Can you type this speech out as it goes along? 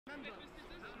Remember,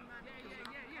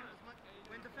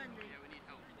 when defending, we need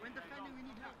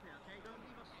help here, okay? Don't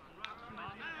leave us.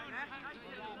 Yeah?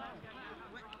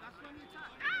 That's when we attack.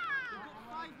 We've got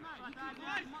 5 men. You can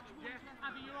do much more. Yeah,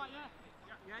 Abby, you're right, yeah?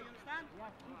 Yeah, you understand?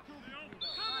 Yeah.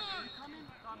 You come in.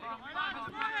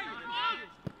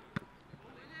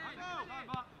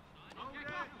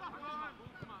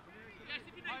 Yes,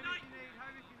 if you need, mate.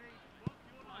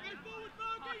 Go forward,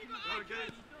 Fergie, you've got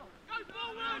options. Go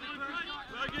forward.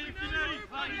 Fergie, if you need.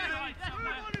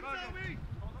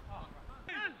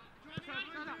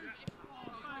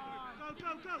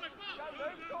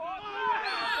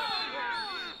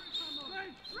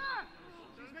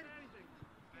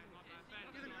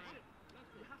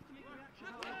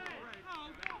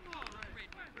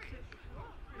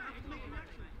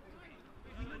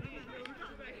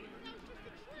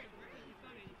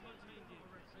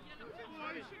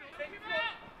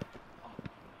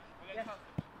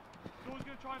 Always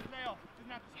going to try and play off.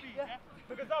 Doesn't have to speed, yeah?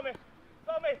 Look at Tommy.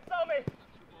 Tommy.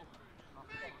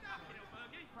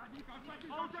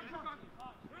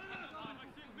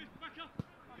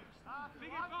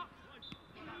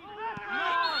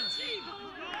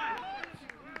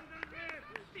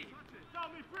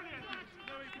 Tommy, brilliant.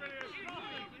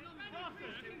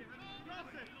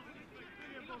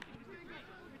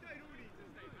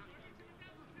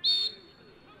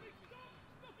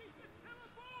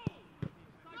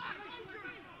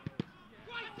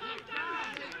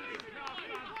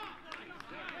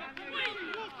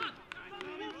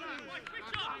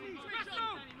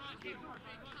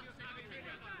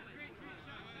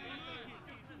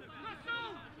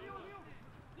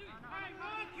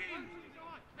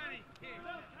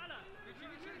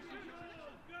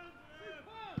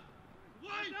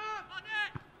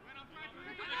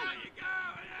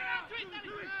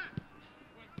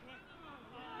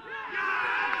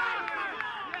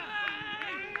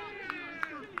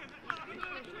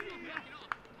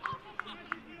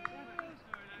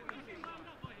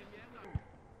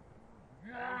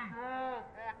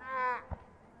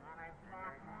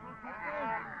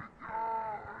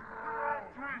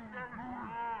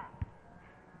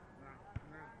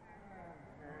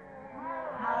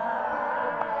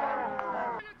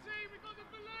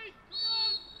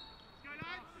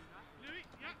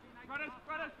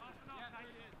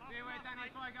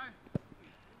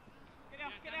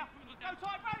 Get out! Go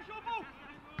tight, Brad, short ball!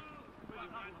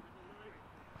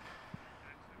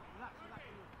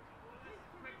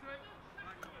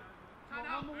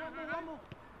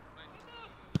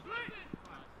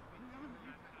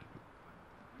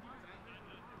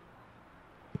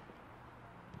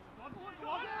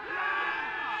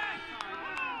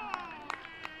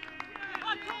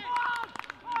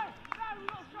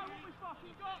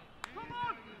 One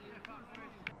more.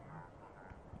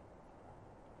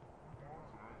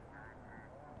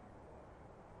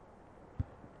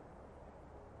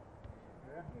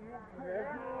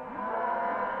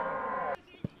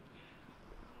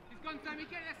 He's gone, Sammy.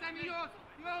 Get there, Sammy. Yours.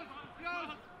 Yeah,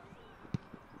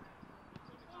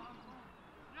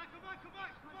 come back.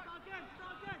 Start again.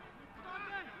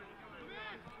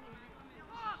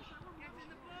 Get in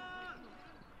the box.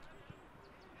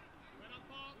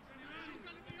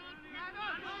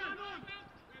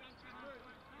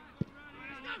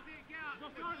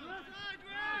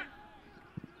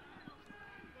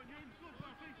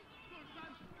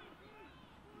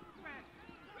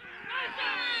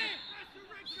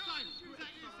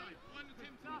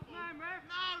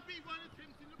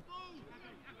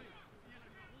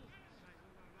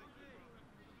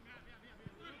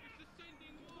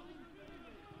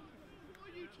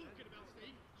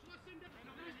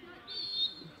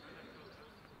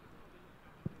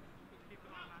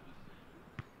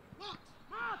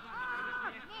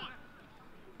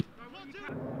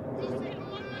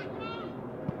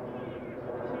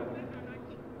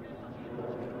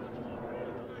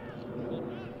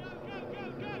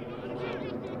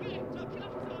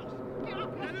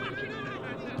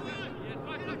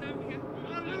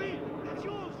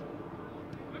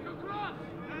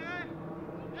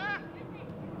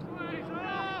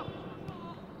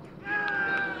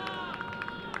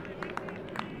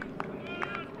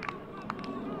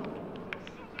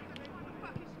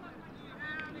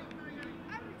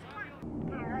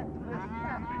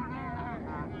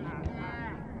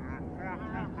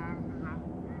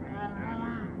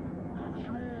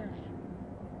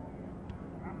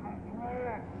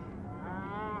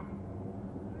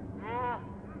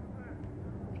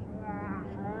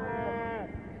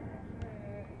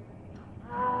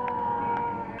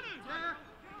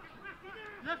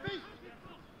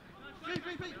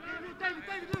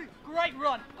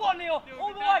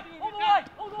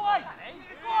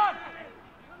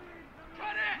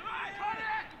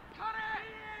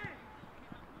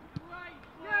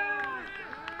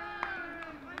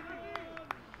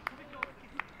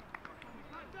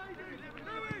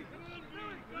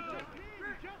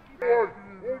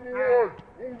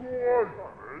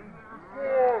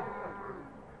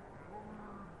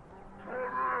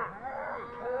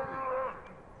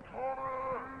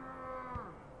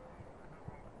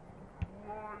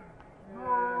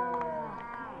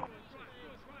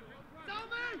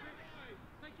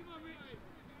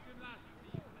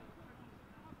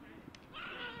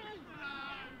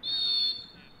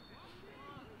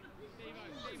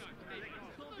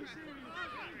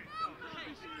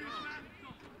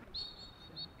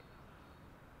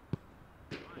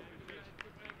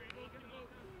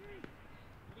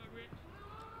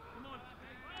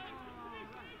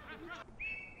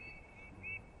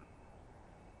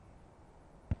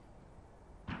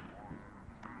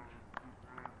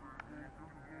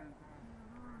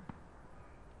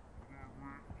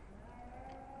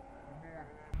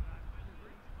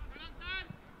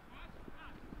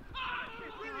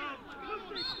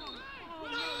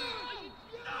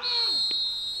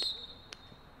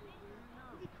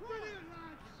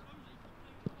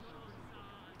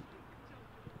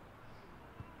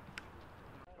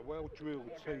 well-drilled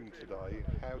team today.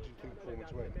 How do you think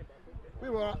performance went?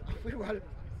 We were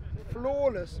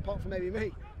flawless, apart from maybe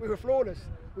me. We were flawless.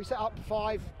 We set up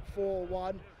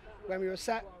 5-4-1. When we were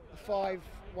set 5,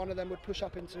 one of them would push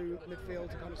up into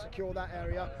midfield to kind of secure that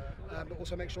area, but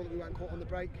also make sure that we weren't caught on the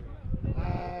break.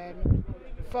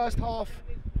 First half,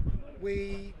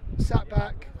 we sat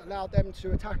back, allowed them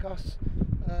to attack us,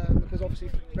 because obviously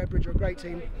Redbridge are a great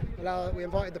team. We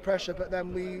invited the pressure, but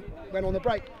then we went on the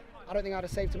break. I don't think I had a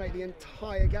save to make the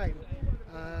entire game,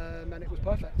 and it was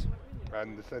perfect.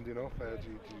 And the sending off, how do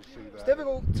you see that? It's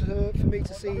difficult for me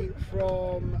to see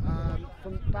from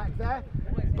back there,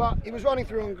 but he was running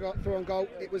through on goal.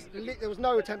 There was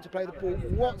no attempt to play the ball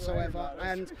whatsoever,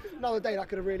 and another day that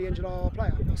could have really injured our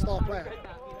star player.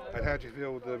 And how do you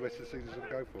feel the rest of the season is going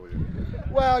to go for you?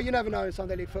 Well, you never know in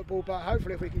Sunday League football, but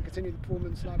hopefully if we can continue the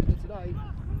performance like we did today,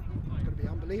 it's going to be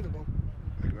unbelievable.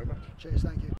 Thank you very much. Cheers,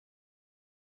 thank you.